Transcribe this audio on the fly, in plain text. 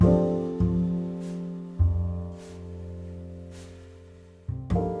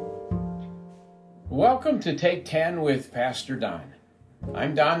Welcome to Take 10 with Pastor Don.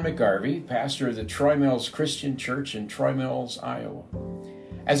 I'm Don McGarvey, pastor of the Troy Mills Christian Church in Troy Mills, Iowa.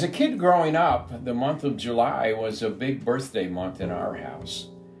 As a kid growing up, the month of July was a big birthday month in our house.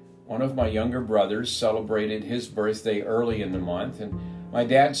 One of my younger brothers celebrated his birthday early in the month, and my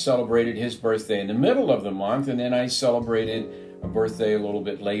dad celebrated his birthday in the middle of the month, and then I celebrated a birthday a little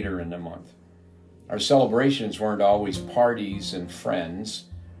bit later in the month. Our celebrations weren't always parties and friends,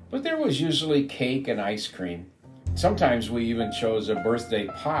 but there was usually cake and ice cream. Sometimes we even chose a birthday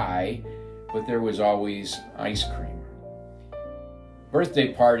pie, but there was always ice cream.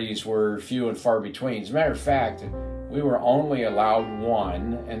 Birthday parties were few and far between. As a matter of fact, we were only allowed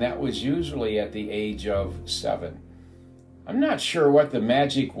one, and that was usually at the age of 7. I'm not sure what the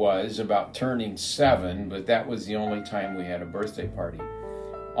magic was about turning 7, but that was the only time we had a birthday party.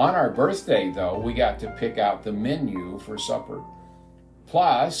 On our birthday, though, we got to pick out the menu for supper.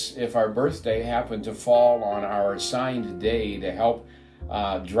 Plus, if our birthday happened to fall on our assigned day to help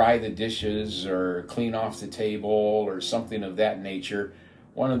dry the dishes or clean off the table or something of that nature,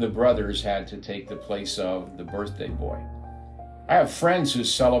 one of the brothers had to take the place of the birthday boy. I have friends who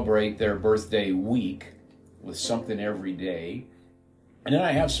celebrate their birthday week with something every day. And then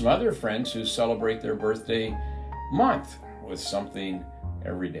I have some other friends who celebrate their birthday month with something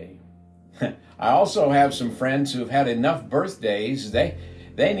every day. I also have some friends who've had enough birthdays, they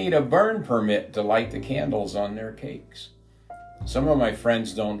need a burn permit to light the candles on their cakes. Some of my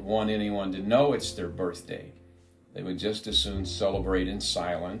friends don't want anyone to know it's their birthday. They would just as soon celebrate in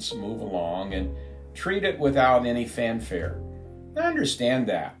silence, move along, and treat it without any fanfare. I understand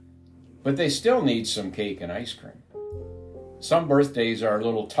that, but they still need some cake and ice cream. Some birthdays are a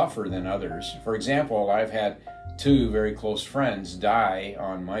little tougher than others. For example, I've had 2 very close friends die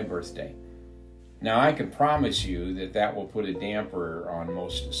on my birthday. Now, I can promise you that will put a damper on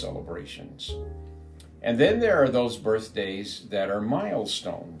most celebrations. And then there are those birthdays that are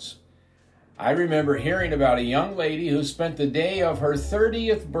milestones. I remember hearing about a young lady who spent the day of her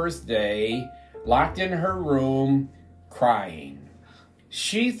 30th birthday locked in her room crying.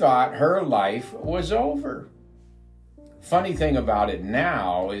 She thought her life was over. Funny thing about it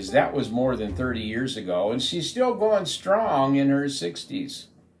now is that was more than 30 years ago, and she's still going strong in her 60s.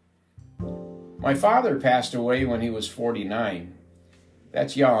 My father passed away when he was 49.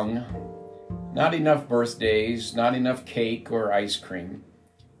 That's young. Not enough birthdays, not enough cake or ice cream.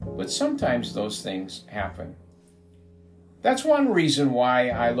 But sometimes those things happen. That's one reason why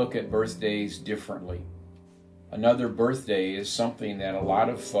I look at birthdays differently. Another birthday is something that a lot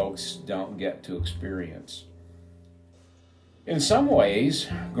of folks don't get to experience. In some ways,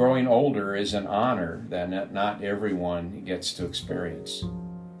 growing older is an honor that not everyone gets to experience.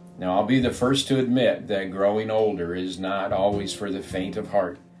 Now, I'll be the first to admit that growing older is not always for the faint of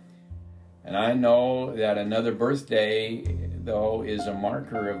heart. And I know that another birthday, though, is a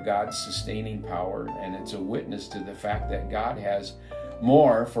marker of God's sustaining power, and it's a witness to the fact that God has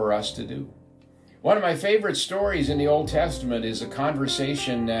more for us to do. One of my favorite stories in the Old Testament is a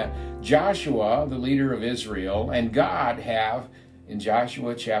conversation that Joshua, the leader of Israel, and God have in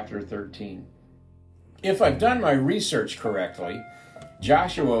Joshua chapter 13. If I've done my research correctly,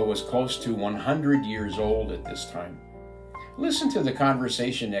 Joshua was close to 100 years old at this time. Listen to the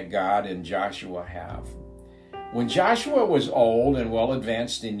conversation that God and Joshua have. When Joshua was old and well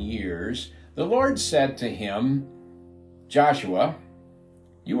advanced in years, the Lord said to him, "Joshua,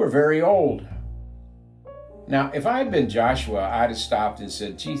 you are very old." Now, if I had been Joshua, I'd have stopped and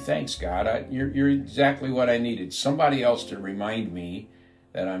said, "Gee, thanks, God. You're exactly what I needed. Somebody else to remind me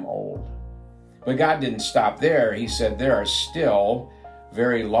that I'm old." But God didn't stop there. He said there are still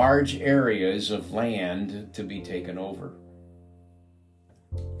very large areas of land to be taken over.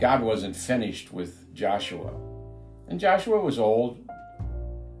 God wasn't finished with Joshua. And Joshua was old.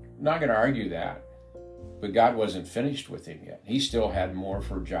 I'm not going to argue that. But God wasn't finished with him yet. He still had more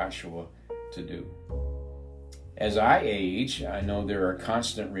for Joshua to do. As I age, I know there are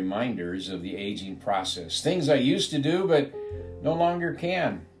constant reminders of the aging process. Things I used to do but no longer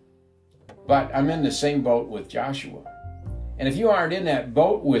can. But I'm in the same boat with Joshua. And if you aren't in that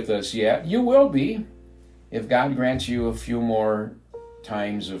boat with us yet, you will be if God grants you a few more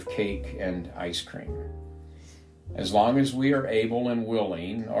times of cake and ice cream. As long as we are able and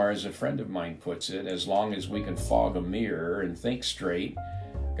willing, or as a friend of mine puts it, as long as we can fog a mirror and think straight,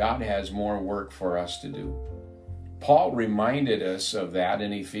 God has more work for us to do. Paul reminded us of that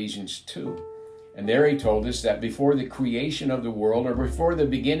in Ephesians 2. And there he told us that before the creation of the world, or before the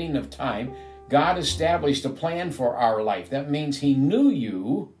beginning of time, God established a plan for our life. That means he knew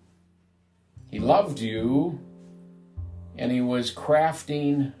you, he loved you, and He was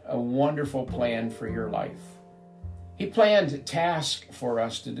crafting a wonderful plan for your life. He planned tasks for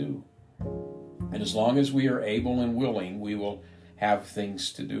us to do. And as long as we are able and willing, we will have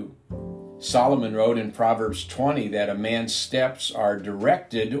things to do. Solomon wrote in Proverbs 20 that a man's steps are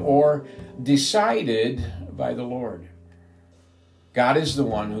directed or decided by the Lord. God is the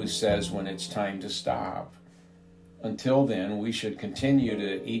one who says when it's time to stop. Until then, we should continue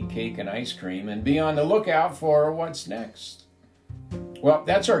to eat cake and ice cream and be on the lookout for what's next. Well,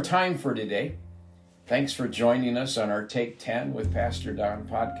 that's our time for today. Thanks for joining us on our Take 10 with Pastor Don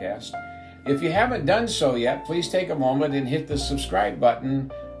podcast. If you haven't done so yet, please take a moment and hit the subscribe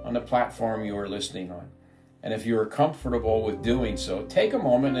button on the platform you are listening on. And if you are comfortable with doing so, take a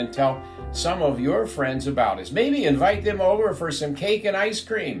moment and tell some of your friends about us. Maybe invite them over for some cake and ice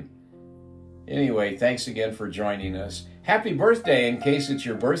cream. Anyway, thanks again for joining us. Happy birthday in case it's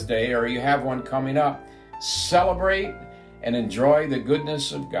your birthday or you have one coming up. Celebrate and enjoy the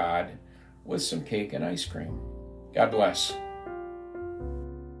goodness of God with some cake and ice cream. God bless.